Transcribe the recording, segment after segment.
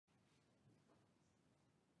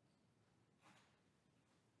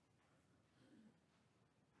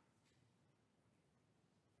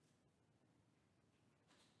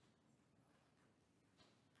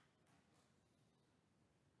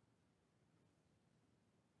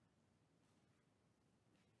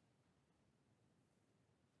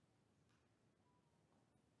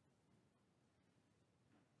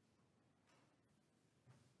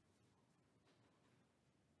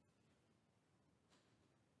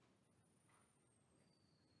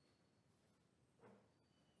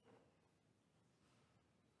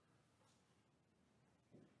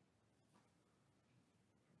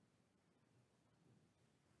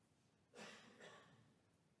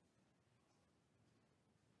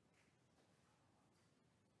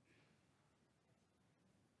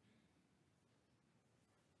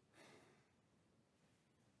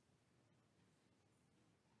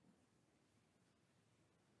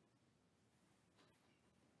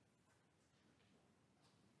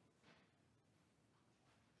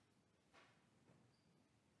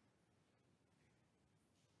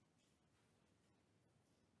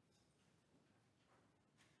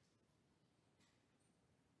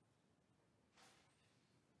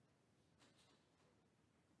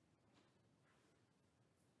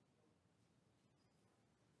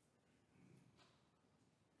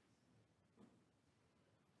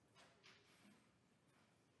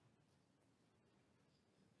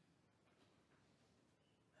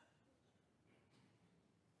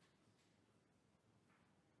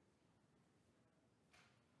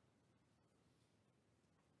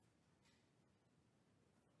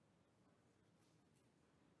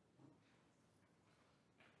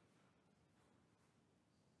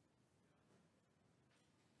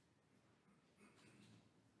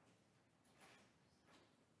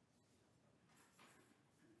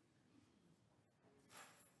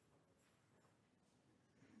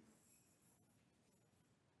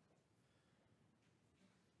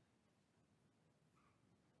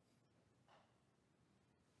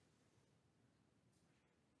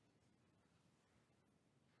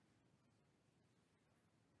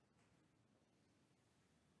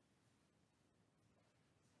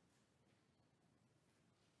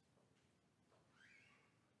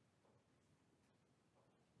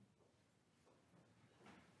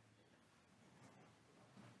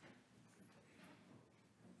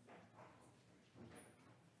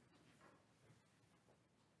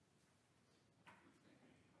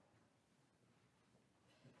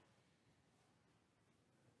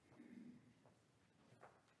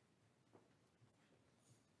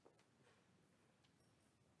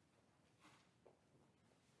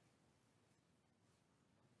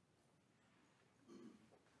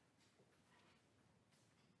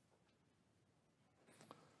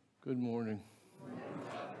Good morning.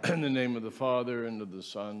 In the name of the Father, and of the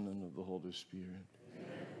Son, and of the Holy Spirit.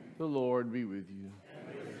 Amen. The Lord be with you. And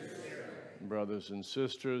with your spirit. Brothers and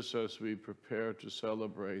sisters, as we prepare to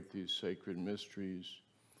celebrate these sacred mysteries,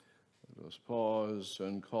 let us pause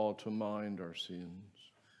and call to mind our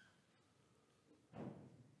sins.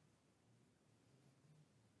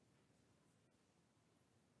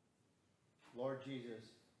 Lord Jesus,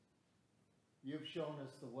 you've shown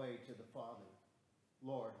us the way to the Father.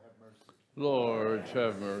 Lord, have mercy. Lord,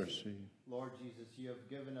 have mercy. Lord Jesus, you have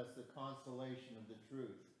given us the consolation of the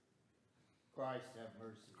truth. Christ, have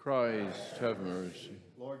mercy. Christ, have mercy.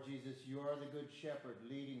 Lord Jesus, you are the good shepherd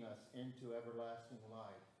leading us into everlasting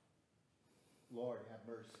life. Lord, have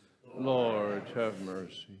mercy. Lord, have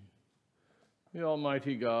mercy. The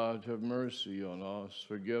Almighty God, have mercy on us,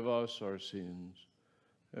 forgive us our sins,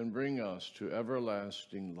 and bring us to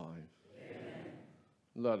everlasting life. Amen.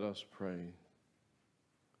 Let us pray.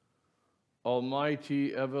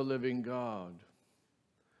 Almighty, ever-living God,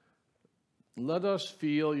 let us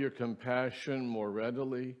feel your compassion more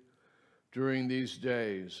readily during these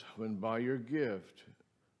days when by your gift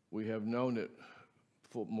we have known it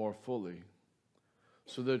more fully,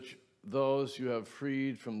 so that those you have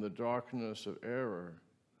freed from the darkness of error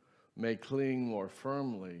may cling more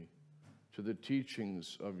firmly to the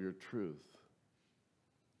teachings of your truth.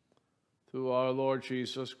 Through our Lord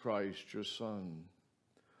Jesus Christ, your Son,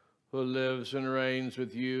 who lives and reigns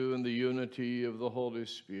with you in the unity of the Holy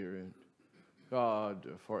Spirit, God,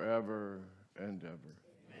 forever and ever.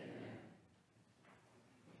 Amen.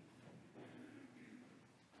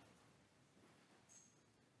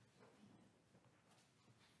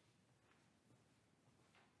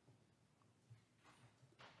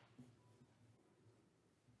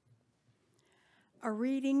 A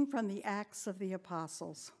reading from the Acts of the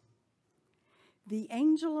Apostles. The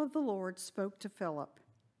angel of the Lord spoke to Philip,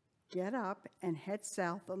 "Get up and head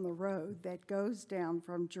south on the road that goes down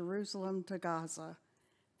from Jerusalem to Gaza,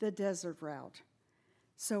 the desert route."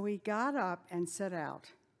 So he got up and set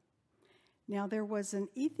out. Now there was an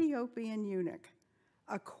Ethiopian eunuch,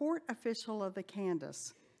 a court official of the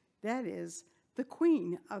Candace, that is, the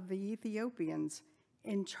queen of the Ethiopians,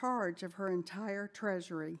 in charge of her entire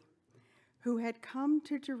treasury, who had come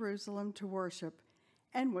to Jerusalem to worship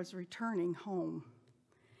and was returning home.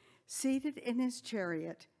 Seated in his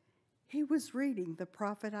chariot, he was reading the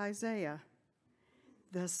prophet Isaiah.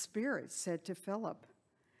 The Spirit said to Philip,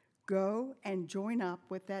 "Go and join up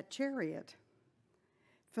with that chariot."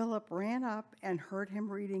 Philip ran up and heard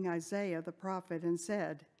him reading Isaiah the prophet and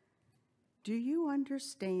said, "Do you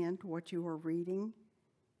understand what you are reading?"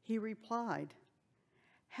 He replied,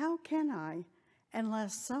 "How can I,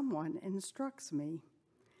 unless someone instructs me?"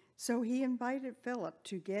 So he invited Philip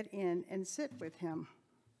to get in and sit with him.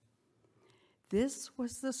 This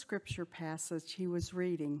was the scripture passage he was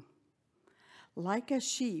reading. Like a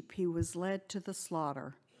sheep he was led to the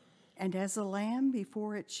slaughter, and as a lamb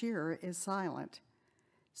before its shearer is silent,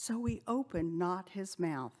 so he opened not his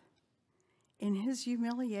mouth. In his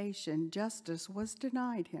humiliation justice was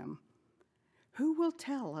denied him. Who will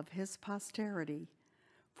tell of his posterity?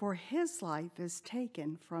 For his life is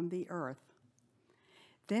taken from the earth.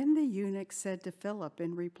 Then the eunuch said to Philip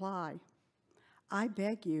in reply, "I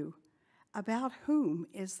beg you, about whom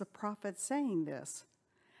is the prophet saying this?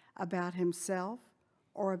 About himself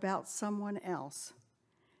or about someone else?"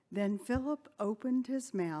 Then Philip opened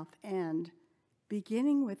his mouth and,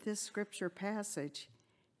 beginning with this scripture passage,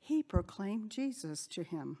 he proclaimed Jesus to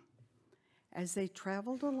him. As they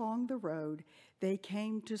traveled along the road, they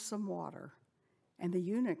came to some water. And the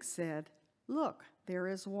eunuch said, "Look, there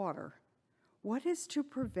is water. What is to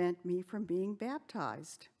prevent me from being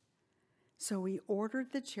baptized?" So he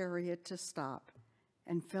ordered the chariot to stop,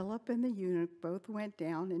 and Philip and the eunuch both went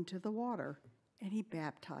down into the water, and he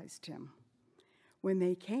baptized him. When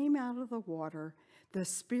they came out of the water, the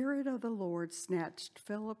Spirit of the Lord snatched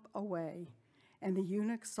Philip away, and the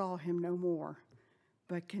eunuch saw him no more,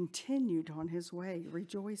 but continued on his way,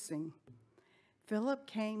 rejoicing. Philip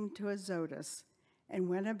came to Azotus and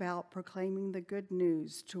went about proclaiming the good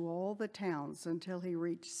news to all the towns until he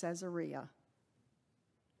reached Caesarea.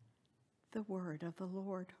 The word of the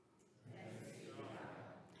Lord.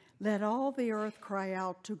 Let all the earth cry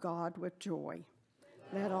out to God with joy.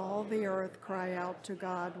 Let all the earth cry out to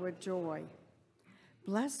God with joy.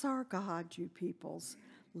 Bless our God, you peoples.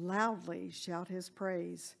 Loudly shout his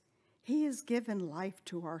praise. He has given life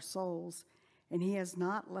to our souls, and he has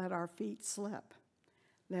not let our feet slip.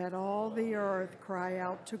 Let all the earth cry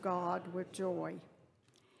out to God with joy.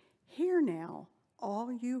 Hear now,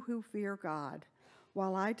 all you who fear God,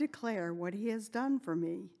 while I declare what he has done for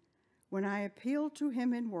me. When I appealed to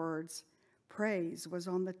him in words, praise was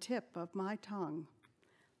on the tip of my tongue.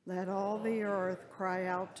 Let all the earth cry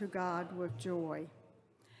out to God with joy.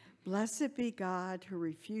 Blessed be God who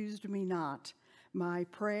refused me not my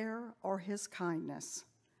prayer or his kindness.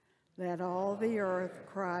 Let all the earth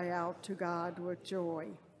cry out to God with joy.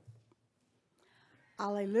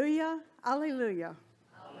 Alleluia, alleluia.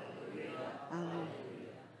 Alleluia. Alleluia.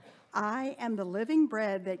 I am the living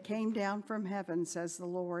bread that came down from heaven, says the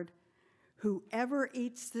Lord. Whoever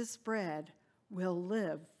eats this bread will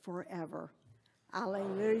live forever.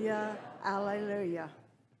 Alleluia, alleluia.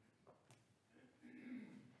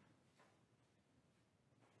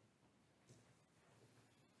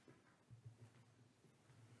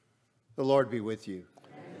 The Lord be with you.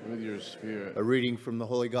 With your spirit. A reading from the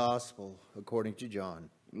Holy Gospel according to John.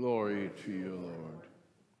 Glory to you, Lord.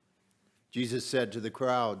 Jesus said to the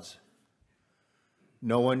crowds,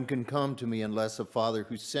 "No one can come to me unless the Father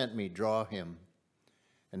who sent me draw him,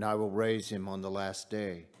 and I will raise him on the last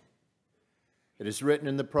day. It is written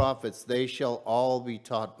in the prophets, they shall all be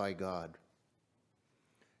taught by God.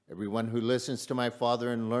 Everyone who listens to my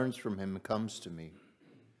Father and learns from him comes to me.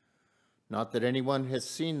 Not that anyone has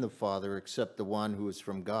seen the Father except the one who is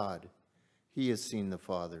from God. He has seen the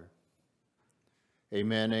Father.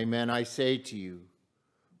 Amen, amen, I say to you,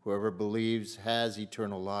 whoever believes has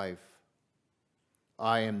eternal life.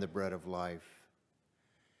 I am the bread of life.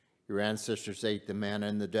 Your ancestors ate the manna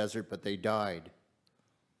in the desert, but they died.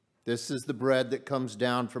 This is the bread that comes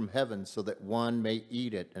down from heaven so that one may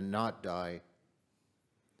eat it and not die.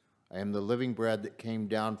 I am the living bread that came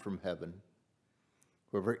down from heaven.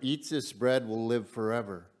 Whoever eats this bread will live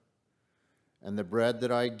forever, and the bread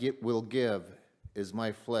that I will give is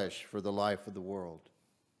my flesh for the life of the world."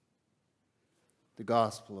 The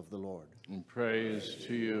Gospel of the Lord. And praise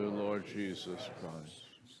to you, Lord Jesus Christ.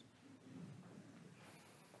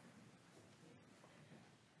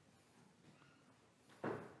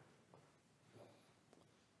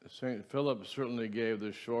 St. Philip certainly gave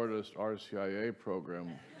the shortest RCIA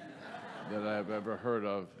program that I've ever heard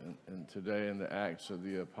of and today in the Acts of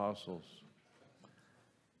the Apostles.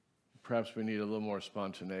 Perhaps we need a little more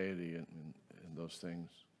spontaneity in those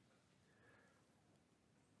things.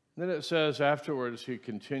 Then it says afterwards he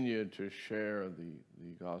continued to share the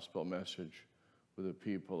gospel message with the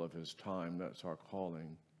people of his time. That's our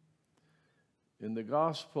calling. In the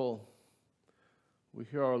gospel, we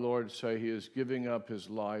hear our Lord say he is giving up his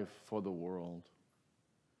life for the world,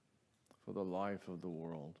 for the life of the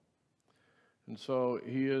world. And so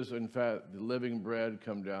he is, in fact, the living bread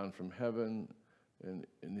come down from heaven, and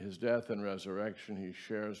in his death and resurrection, he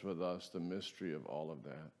shares with us the mystery of all of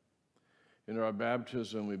that. In our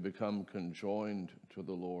baptism, we become conjoined to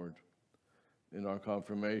the Lord. In our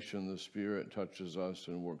confirmation, the Spirit touches us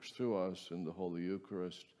and works through us in the Holy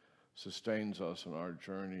Eucharist, sustains us in our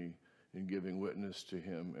journey in giving witness to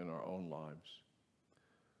him in our own lives.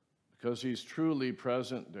 Because he's truly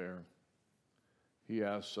present there, he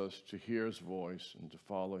asks us to hear his voice and to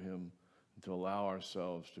follow him and to allow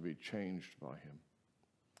ourselves to be changed by him.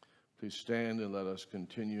 Please stand and let us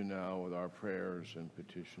continue now with our prayers and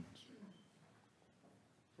petitions.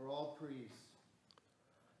 For all priests,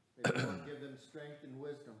 may the Lord give them strength and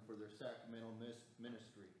wisdom for their sacramental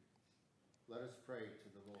ministry. Let us pray to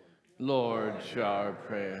the Lord. Lord, hear our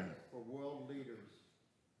prayer. For world leaders,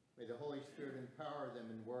 may the Holy Spirit empower them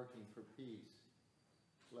in working for peace.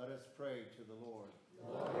 Let us pray to the Lord.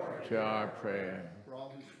 Lord, hear our prayer. For all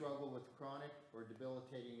who struggle with chronic or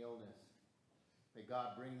debilitating illness, may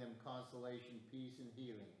God bring them consolation, peace, and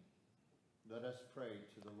healing. Let us pray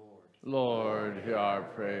to the Lord. Lord, hear our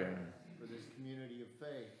prayer. For this community of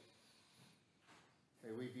faith,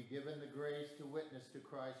 may we be given the grace to witness to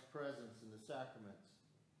Christ's presence in the sacraments.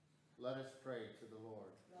 Let us pray to the Lord.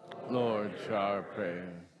 Lord, hear our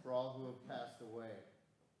prayer. For all who have passed away,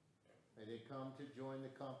 may they come to join the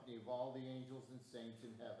company of all the angels and saints in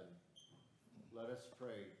heaven. Let us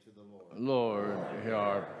pray to the Lord. Lord, hear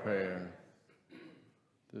our prayer.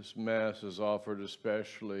 This Mass is offered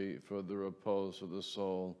especially for the repose of the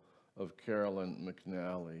soul of Carolyn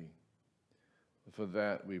McNally. For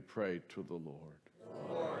that we pray to the Lord.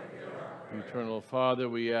 Lord, hear our prayer. Eternal Father,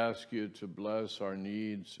 we ask you to bless our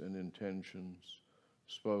needs and intentions,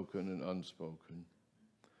 spoken and unspoken.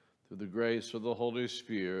 Through the grace of the Holy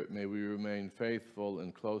Spirit, may we remain faithful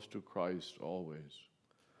and close to Christ always.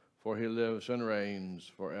 For he lives and reigns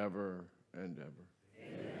forever and ever.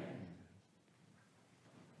 Amen.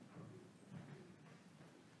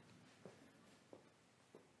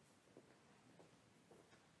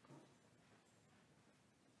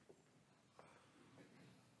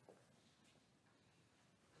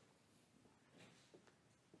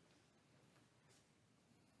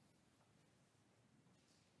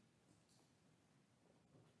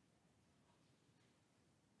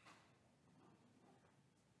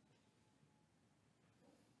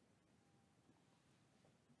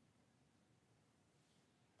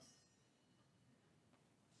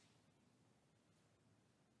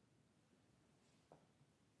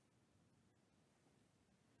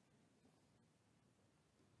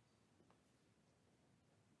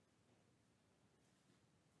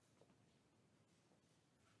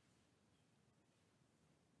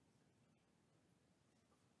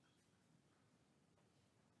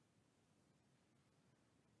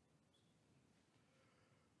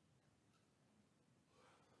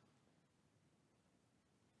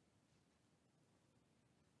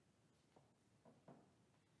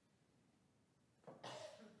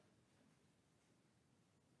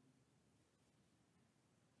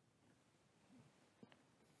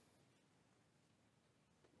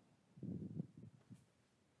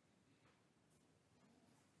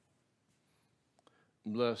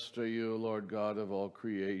 Blessed are you, Lord God of all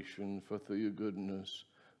creation, for through your goodness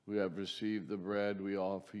we have received the bread we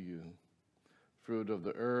offer you, fruit of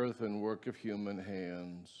the earth and work of human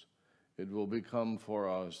hands. It will become for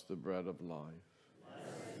us the bread of life.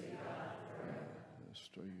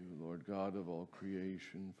 Blessed are you, Lord God of all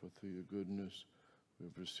creation, for through your goodness we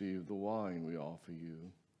have received the wine we offer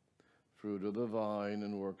you, fruit of the vine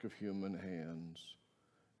and work of human hands.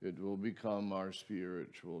 It will become our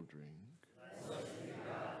spiritual drink.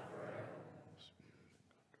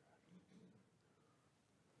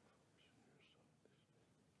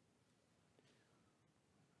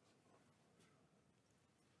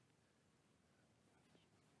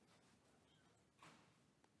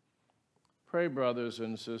 Pray, brothers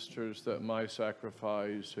and sisters, that my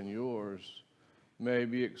sacrifice and yours may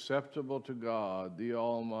be acceptable to God, the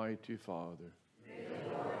Almighty Father. May the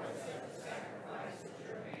Lord accept the sacrifice at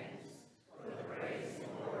your hands for the praise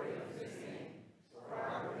and glory of his name, for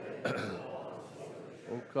our good and all of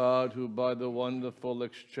his O God, who by the wonderful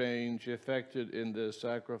exchange effected in this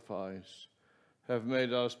sacrifice have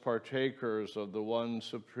made us partakers of the one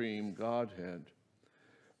supreme Godhead,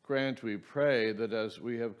 grant, we pray, that as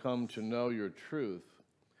we have come to know your truth,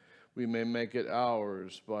 we may make it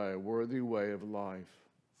ours by a worthy way of life.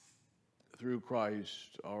 Through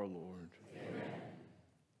Christ our Lord. Amen.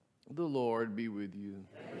 The Lord be with you.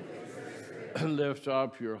 Lift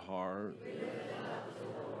up your heart.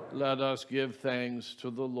 Let us give thanks to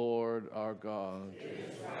the Lord our God.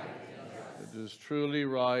 It is truly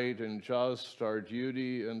right and just, our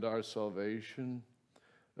duty and our salvation,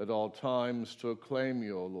 at all times to acclaim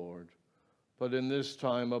you, O Lord, but in this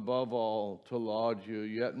time above all to laud you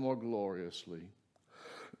yet more gloriously,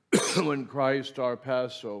 when Christ our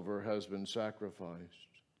Passover has been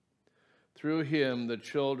sacrificed. Through him the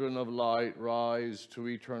children of light rise to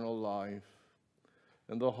eternal life,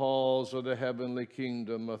 and the halls of the heavenly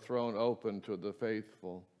kingdom are thrown open to the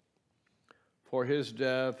faithful. For his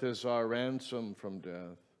death is our ransom from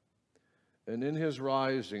death, and in his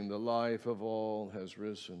rising the life of all has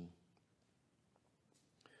risen.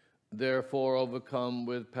 Therefore, overcome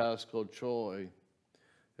with paschal joy,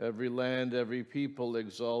 every land, every people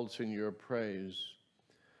exults in your praise,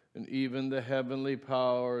 and even the heavenly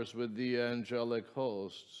powers with the angelic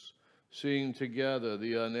hosts sing together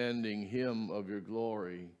the unending hymn of your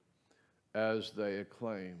glory as they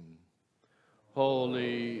acclaim.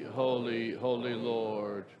 Holy, holy, holy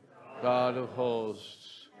Lord, God of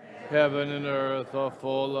hosts, heaven and earth are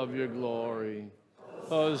full of your glory.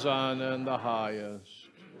 Hosanna in the highest.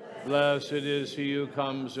 Blessed is he who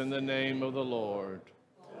comes in the name of the Lord.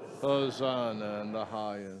 Hosanna in the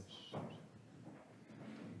highest.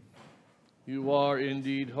 You are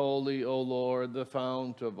indeed holy, O Lord, the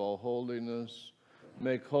fount of all holiness.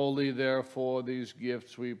 Make holy, therefore, these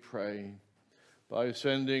gifts, we pray, by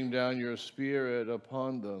sending down your Spirit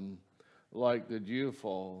upon them like the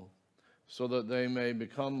dewfall, so that they may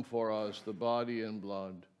become for us the body and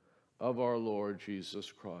blood of our Lord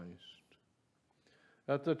Jesus Christ.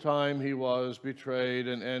 At the time he was betrayed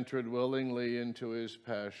and entered willingly into his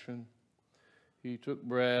passion, he took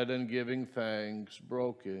bread and giving thanks,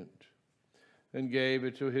 broke it, and gave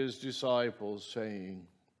it to his disciples, saying,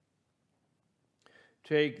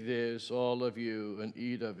 "Take this, all of you, and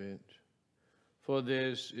eat of it, for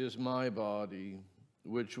this is my body,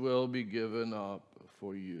 which will be given up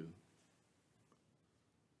for you."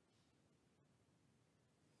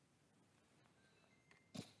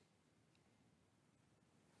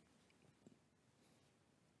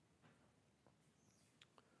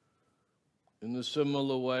 In a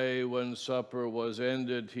similar way, when supper was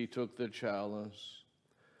ended, he took the chalice,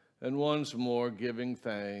 and once more giving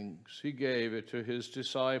thanks, he gave it to his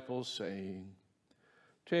disciples, saying,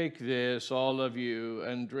 "Take this, all of you,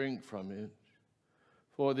 and drink from it,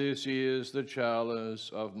 for this is the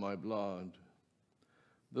chalice of my blood,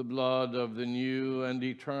 the blood of the new and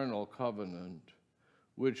eternal covenant,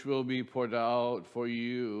 which will be poured out for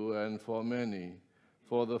you and for many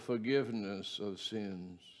for the forgiveness of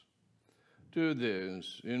sins. Do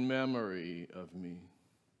this in memory of me."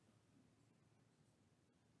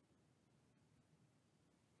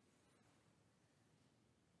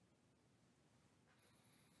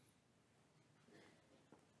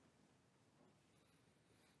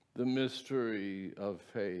 The mystery of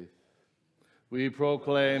faith. We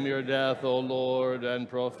proclaim your death, O Lord, and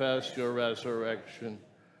profess your resurrection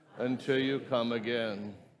until you come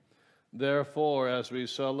again. Therefore, as we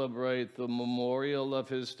celebrate the memorial of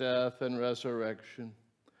his death and resurrection,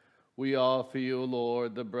 we offer you,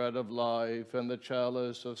 Lord, the bread of life and the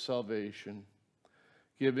chalice of salvation,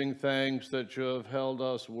 giving thanks that you have held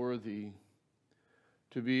us worthy.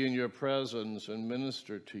 to be in your presence and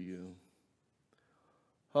minister to you.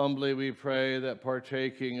 Humbly we pray that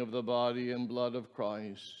partaking of the body and blood of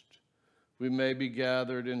Christ, we may be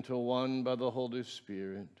gathered into one by the Holy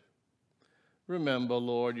Spirit. Remember,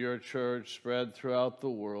 Lord, your church spread throughout the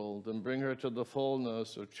world and bring her to the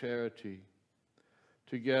fullness of charity.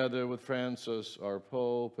 Together with Francis, our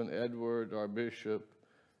Pope, and Edward, our Bishop,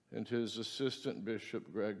 and his assistant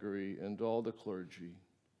Bishop Gregory, and all the clergy.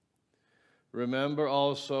 Remember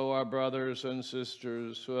also our brothers and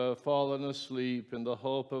sisters who have fallen asleep in the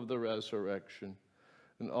hope of the resurrection,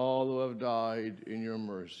 and all who have died in your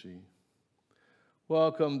mercy.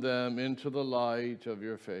 Welcome them into the light of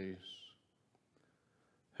your face.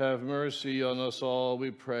 Have mercy on us all,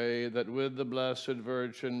 we pray, that with the Blessed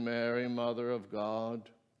Virgin Mary, Mother of God,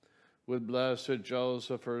 with blessed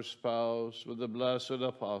Joseph, her spouse, with the blessed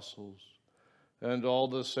apostles, and all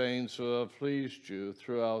the saints who have pleased you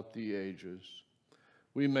throughout the ages,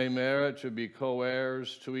 we may merit to be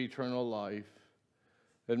co-heirs to eternal life,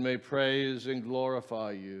 and may praise and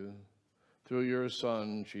glorify you through your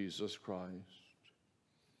Son, Jesus Christ.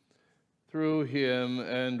 Through him,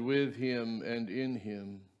 and with him, and in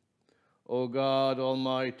him, O God,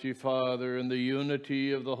 Almighty Father, in the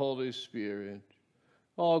unity of the Holy Spirit,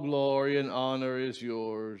 all glory and honor is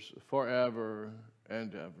yours forever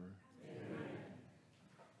and ever.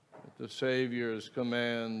 At the Savior's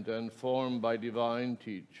command and formed by divine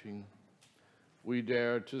teaching, we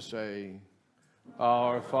dare to say,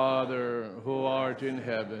 Our Father, who art in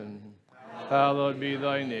heaven, hallowed be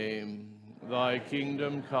thy name. Thy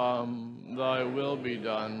kingdom come, thy will be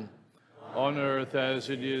done, on earth as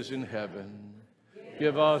it is in heaven.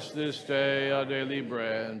 Give us this day our daily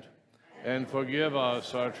bread, and forgive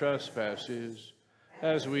us our trespasses,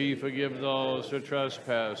 as we forgive those who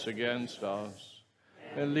trespass against us.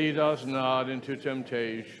 And lead us not into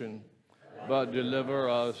temptation, but deliver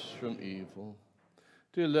us from evil.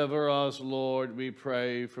 Deliver us, Lord, we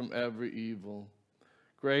pray, from every evil.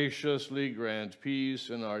 Graciously grant peace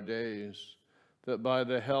in our days, that by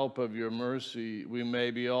the help of your mercy we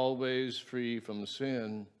may be always free from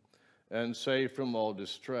sin and safe from all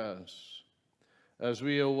distress, as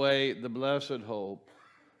we await the blessed hope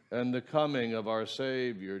and the coming of our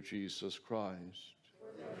Savior, Jesus Christ.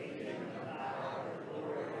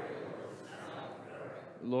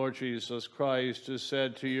 Lord Jesus Christ, who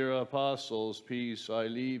said to your apostles, Peace I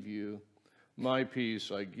leave you, my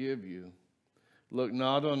peace I give you. Look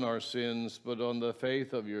not on our sins, but on the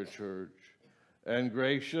faith of your church, and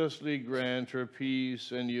graciously grant her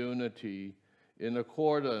peace and unity in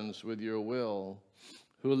accordance with your will,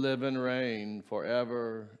 who live and reign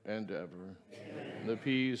forever and ever. Amen. The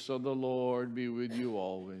peace of the Lord be with you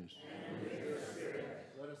always. And with your spirit.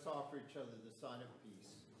 Let us offer each other the sign of peace.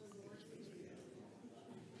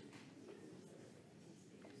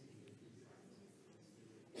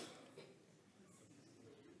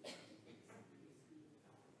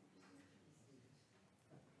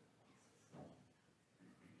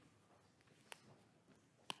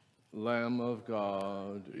 Lamb of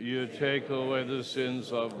God, you take away the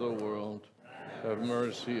sins of the world. Have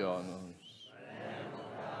mercy on us.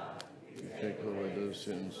 You take away the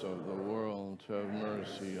sins of the world. Have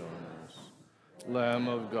mercy on us. Lamb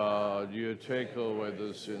of God, you take away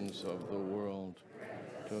the sins of the world.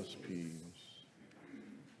 Grant us peace.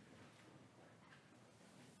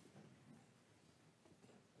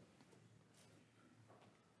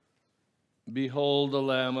 Behold the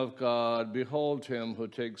Lamb of God, behold him who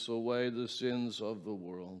takes away the sins of the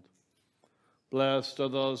world. Blessed are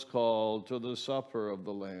those called to the supper of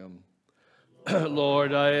the Lamb.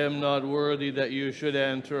 Lord, I am not worthy that you should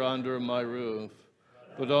enter under my roof,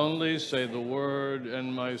 but only say the word,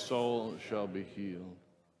 and my soul shall be healed.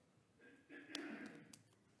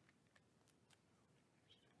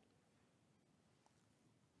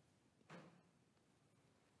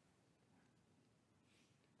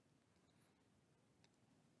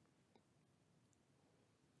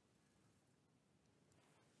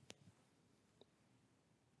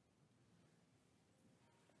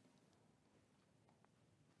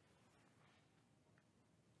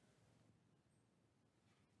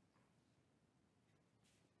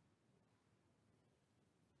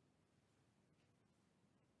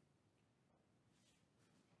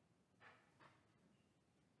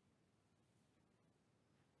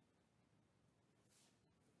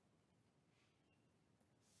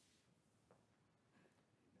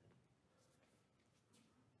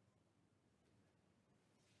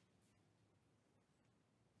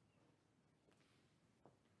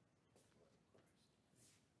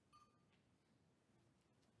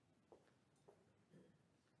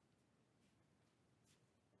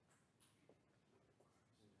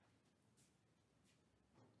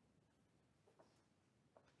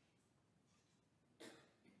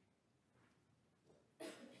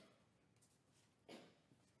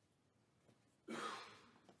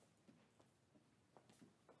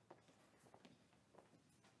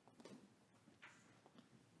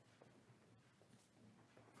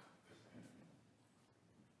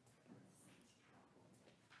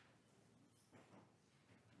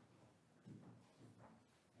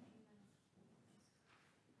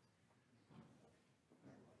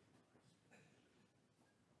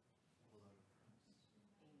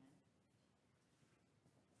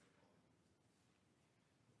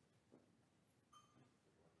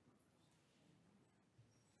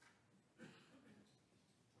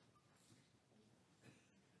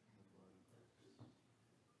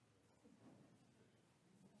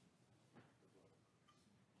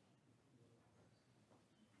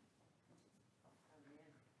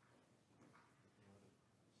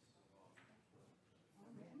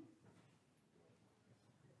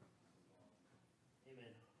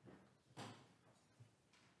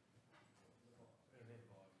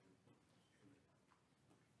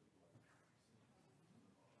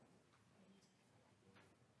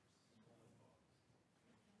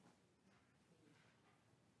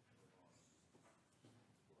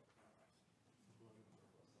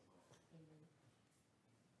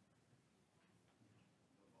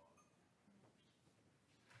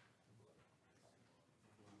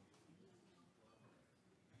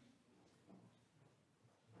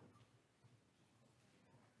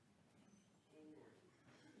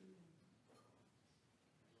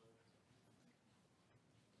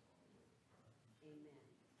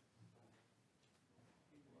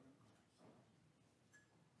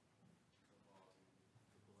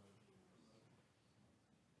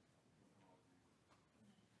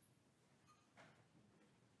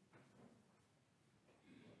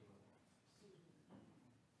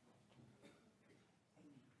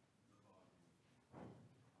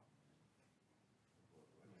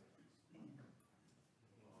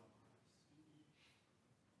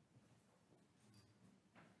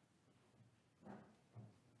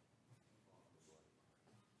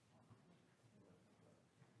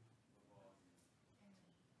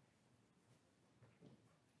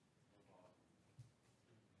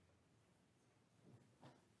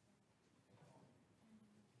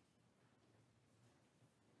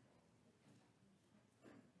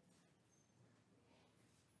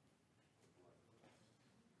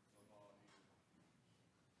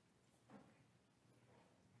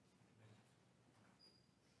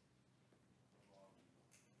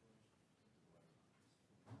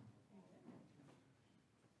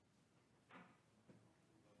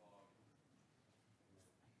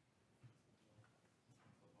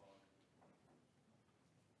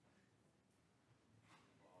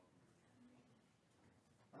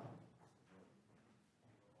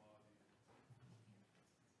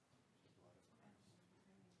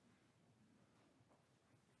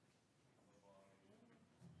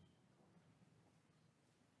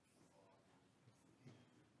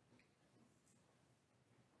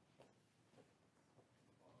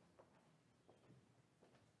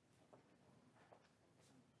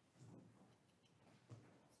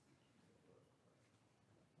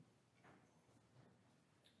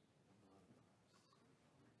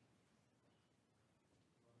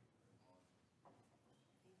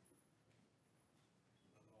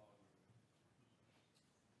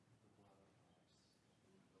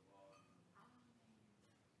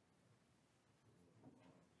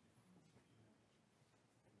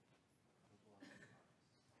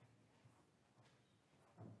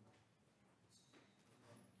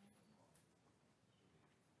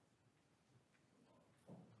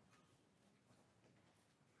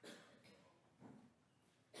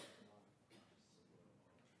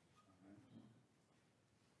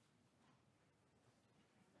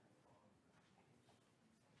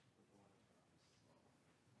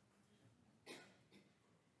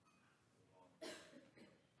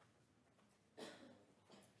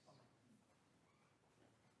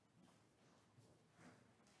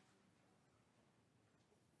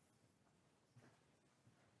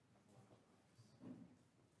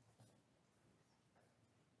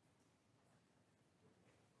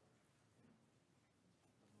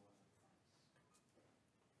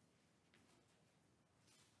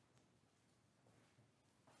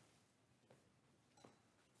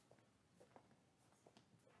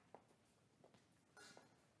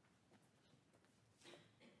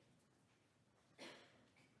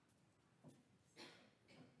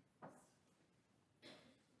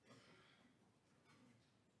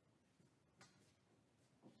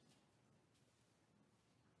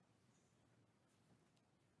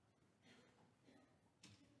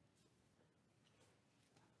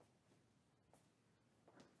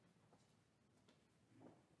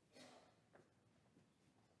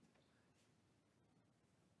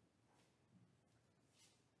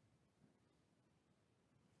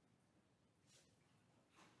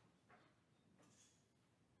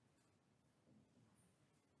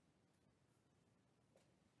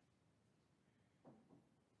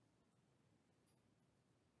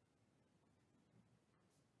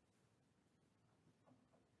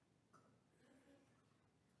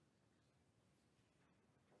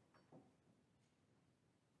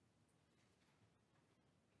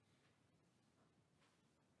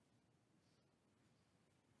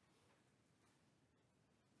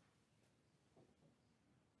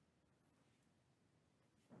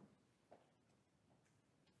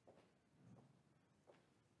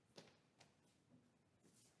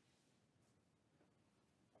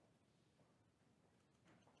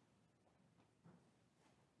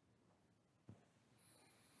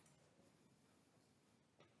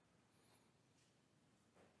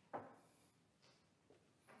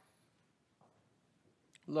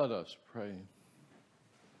 Let us pray.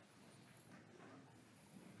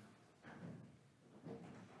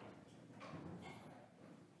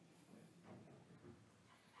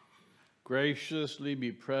 Graciously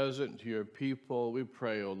be present to your people, we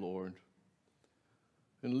pray, O Lord,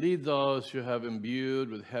 and lead those you have imbued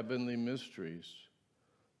with heavenly mysteries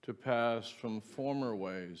to pass from former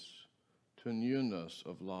ways to newness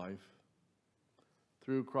of life.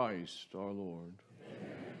 Through Christ our Lord.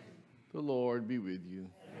 Amen. The Lord be with you.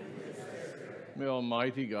 And with your spirit. May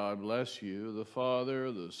Almighty God bless you, the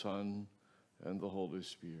Father, the Son, and the Holy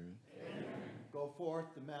Spirit. Amen. Go forth,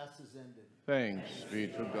 the Mass is ended. Thanks be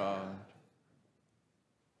to God.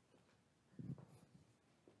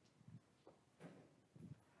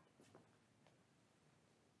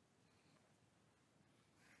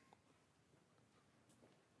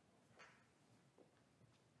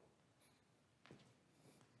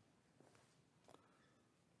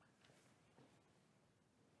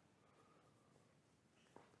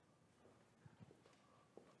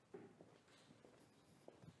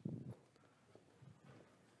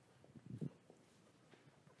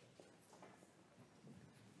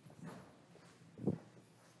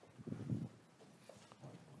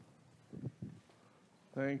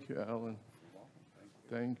 Thank you, Alan.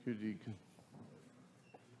 Thank you, Deacon.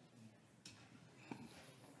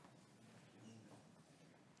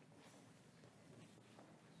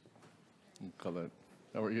 Colette,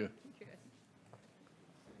 how are you? Good.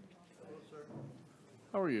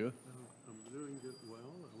 How are you? I'm doing good well.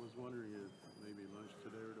 I was wondering if maybe lunch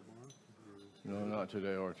today or tomorrow? No, not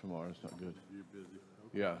today or tomorrow. It's not good. You're busy.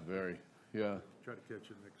 Okay. Yeah, very. Yeah. Try to catch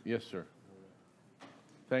you next week. Yes, sir.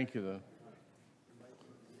 Thank you, though.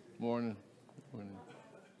 Morning. Morning.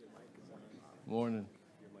 Morning.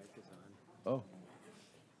 Your mic is on. Oh.